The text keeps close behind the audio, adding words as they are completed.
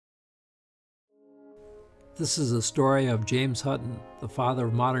This is the story of James Hutton, the father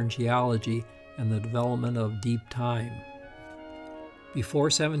of modern geology and the development of deep time. Before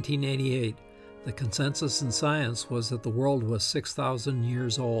 1788, the consensus in science was that the world was 6,000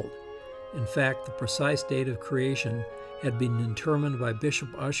 years old. In fact, the precise date of creation had been determined by Bishop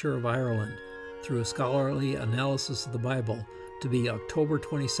Ussher of Ireland through a scholarly analysis of the Bible to be October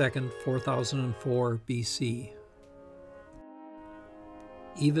 22, 4004 BC.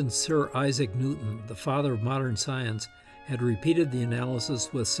 Even Sir Isaac Newton, the father of modern science, had repeated the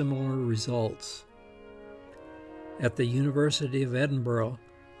analysis with similar results. At the University of Edinburgh,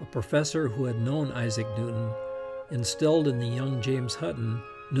 a professor who had known Isaac Newton instilled in the young James Hutton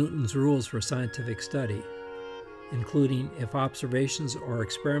Newton's rules for scientific study, including if observations or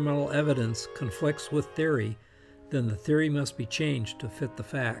experimental evidence conflicts with theory, then the theory must be changed to fit the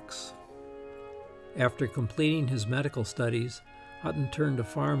facts. After completing his medical studies, Hutton turned to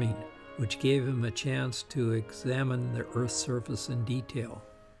farming, which gave him a chance to examine the Earth's surface in detail.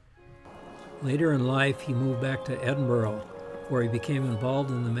 Later in life, he moved back to Edinburgh, where he became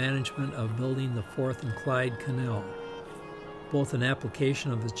involved in the management of building the Forth and Clyde Canal, both an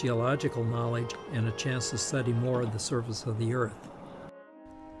application of his geological knowledge and a chance to study more of the surface of the Earth.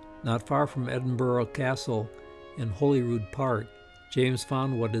 Not far from Edinburgh Castle, in Holyrood Park, James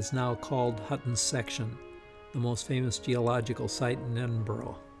found what is now called Hutton's Section, the most famous geological site in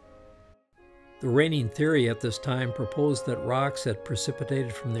Edinburgh. The reigning theory at this time proposed that rocks had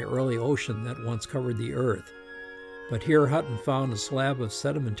precipitated from the early ocean that once covered the Earth, but here Hutton found a slab of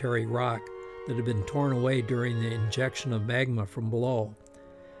sedimentary rock that had been torn away during the injection of magma from below,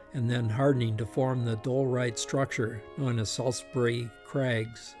 and then hardening to form the dolerite structure known as Salisbury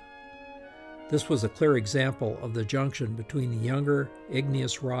Crags. This was a clear example of the junction between the younger,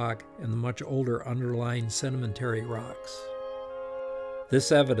 igneous rock and the much older underlying sedimentary rocks.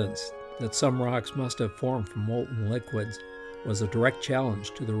 This evidence that some rocks must have formed from molten liquids was a direct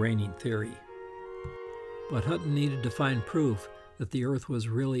challenge to the reigning theory. But Hutton needed to find proof that the Earth was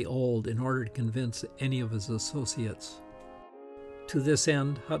really old in order to convince any of his associates. To this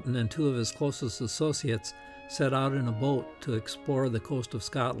end, Hutton and two of his closest associates set out in a boat to explore the coast of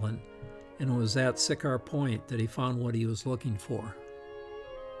Scotland, and it was at Siccar Point that he found what he was looking for.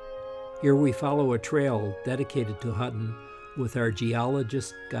 Here we follow a trail dedicated to Hutton with our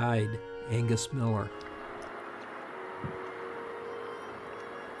geologist guide, Angus Miller.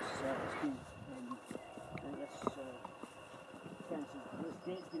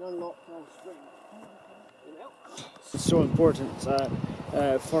 It's so important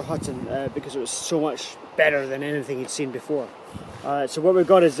for Hutton because it was so much better than anything he'd seen before. So what we've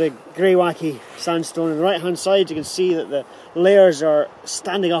got is the grey wacky sandstone. On the right hand side you can see that the layers are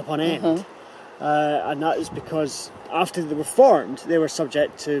standing up on end, and that is because after they were formed they were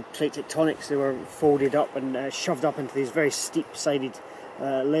subject to plate tectonics. They were folded up and shoved up into these very steep sided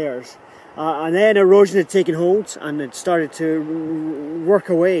layers, and then erosion had taken hold and it started to work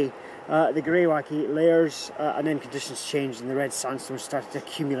away the grey wacky layers, and then conditions changed and the red sandstone started to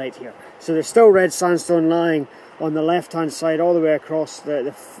accumulate here. So there's still red sandstone lying on the left hand side all the way across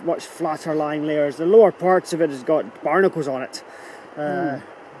the much flatter lying layers. The lower parts of it has got barnacles on it.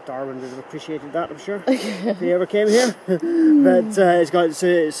 Darwin would have appreciated that, I'm sure, if he ever came here. But it's got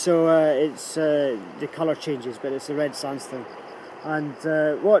the colour changes, but it's a red sandstone. And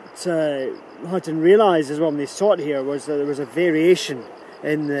what Hutton realised as well when they saw it here was that there was a variation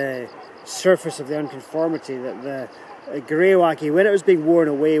in the surface of the unconformity, that the grey wacky, when it was being worn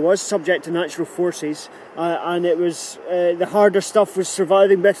away, was subject to natural forces, and it was the harder stuff was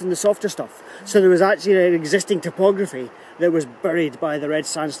surviving better than the softer stuff. So there was actually an existing topography that was buried by the red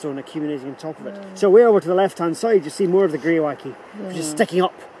sandstone accumulating on top of it. So way over to the left hand side you see more of the grey wacky, which is sticking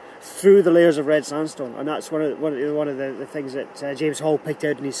up through the layers of red sandstone, and that's one of the things that James Hall picked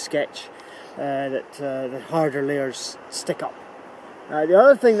out in his sketch, that the harder layers stick up. The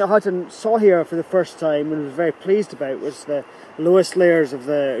other thing that Hutton saw here for the first time and was very pleased about was the lowest layers of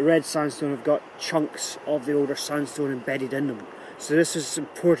the red sandstone have got chunks of the older sandstone embedded in them. So this is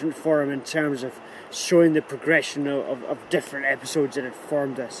important for him in terms of showing the progression of different episodes that had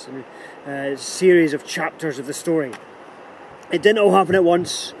formed this, and a series of chapters of the story. It didn't all happen at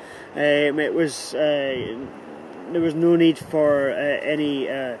once. There was no need for any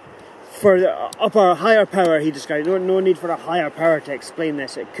for the higher power, he described. No need for a higher power to explain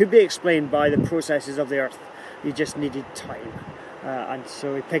this. It could be explained by the processes of the Earth. You just needed time. And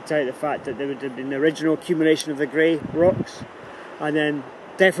so he picked out the fact that there would have been the original accumulation of the grey rocks, and then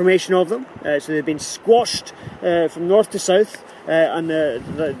deformation of them. So they've been squashed from north to south, and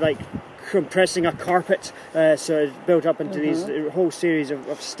like compressing a carpet, so it's built up into these whole series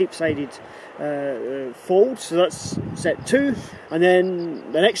of steep-sided folds. So that's set 2, and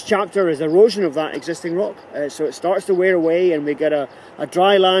then the next chapter is erosion of that existing rock. So it starts to wear away, and we get a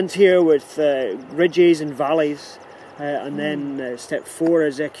dry land here with ridges and valleys. And then step 4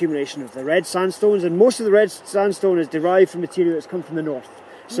 is the accumulation of the red sandstones, and most of the red sandstone is derived from material that's come from the north.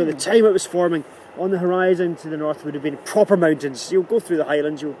 So the time it was forming, on the horizon to the north would have been proper mountains. You'll go through the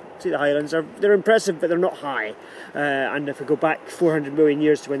highlands, you'll see the highlands. They're impressive, but they're not high. And if we go back 400 million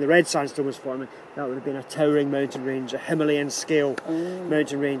years to when the red sandstone was forming, that would have been a towering mountain range, a Himalayan scale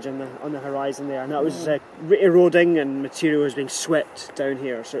mountain range on the horizon there. And that was eroding, and material was being swept down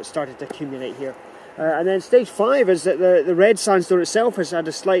here, so it started to accumulate here. And then stage 5 is that the red sandstone itself has had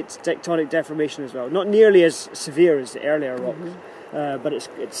a slight tectonic deformation as well. Not nearly as severe as the earlier rocks, but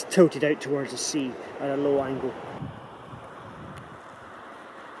it's tilted out towards the sea at a low angle.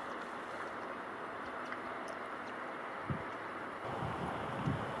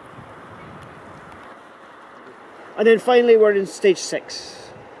 And then finally we're in stage 6.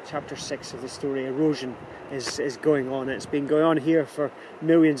 Chapter 6 of the story, erosion, is going on. It's been going on here for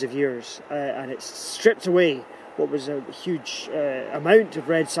millions of years, and it's stripped away what was a huge amount of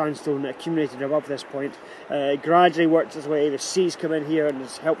red sandstone that accumulated above this point. Gradually worked its way, the seas come in here and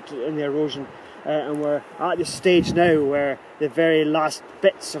has helped in the erosion, and we're at this stage now where the very last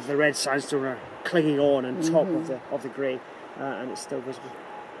bits of the red sandstone are clinging on top of the grey, and it's still visible.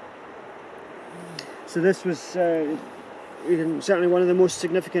 So this was certainly one of the most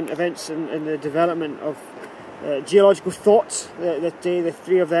significant events in the development of geological thought. The day the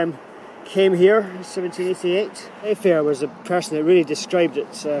 3 of them came here, 1788. Playfair was a person that really described it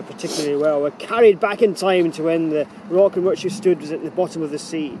particularly well. We're carried back in time to when the rock on which you stood was at the bottom of the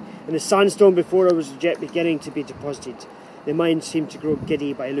sea, and the sandstone before it was yet beginning to be deposited. The mind seemed to grow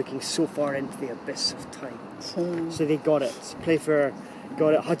giddy by looking so far into the abyss of time. So they got it. Playfair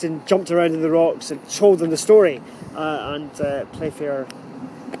got it. Hutton jumped around in the rocks and told them the story, and Playfair,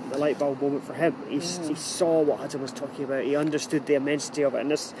 the light bulb moment for him. He saw what Hutton was talking about. He understood the immensity of it, and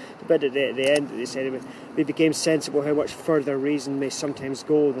this the bit at the end that they said, we became sensible how much further reason may sometimes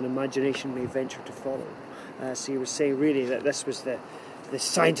go than imagination may venture to follow. So he was saying really that this was the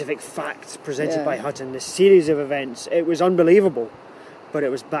scientific fact presented by Hutton, the series of events. It was unbelievable, but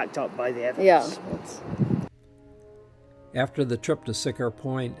it was backed up by the evidence. After the trip to Siccar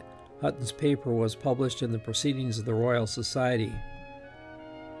Point, Hutton's paper was published in the Proceedings of the Royal Society,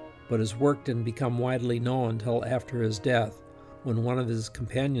 but his work didn't become widely known until after his death, when one of his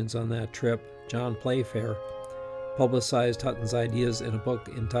companions on that trip, John Playfair, publicized Hutton's ideas in a book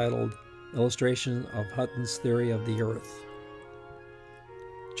entitled Illustration of Hutton's Theory of the Earth.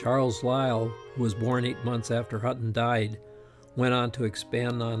 Charles Lyell, who was born 8 months after Hutton died, went on to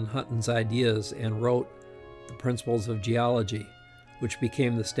expand on Hutton's ideas and wrote The Principles of Geology, which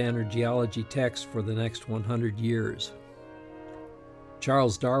became the standard geology text for the next 100 years.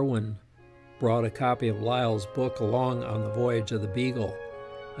 Charles Darwin brought a copy of Lyell's book along on the voyage of the Beagle,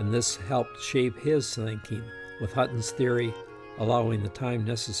 and this helped shape his thinking, with Hutton's theory allowing the time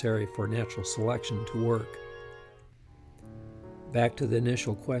necessary for natural selection to work. Back to the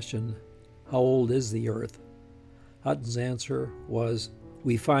initial question, how old is the Earth? Hutton's answer was,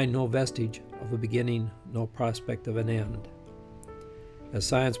 we find no vestige of a beginning, no prospect of an end. As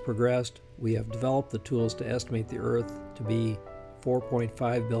science progressed, we have developed the tools to estimate the Earth to be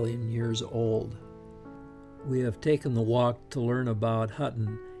 4.5 billion years old. We have taken the walk to learn about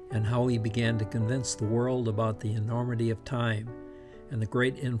Hutton and how he began to convince the world about the enormity of time and the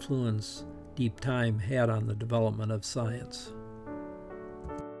great influence deep time had on the development of science.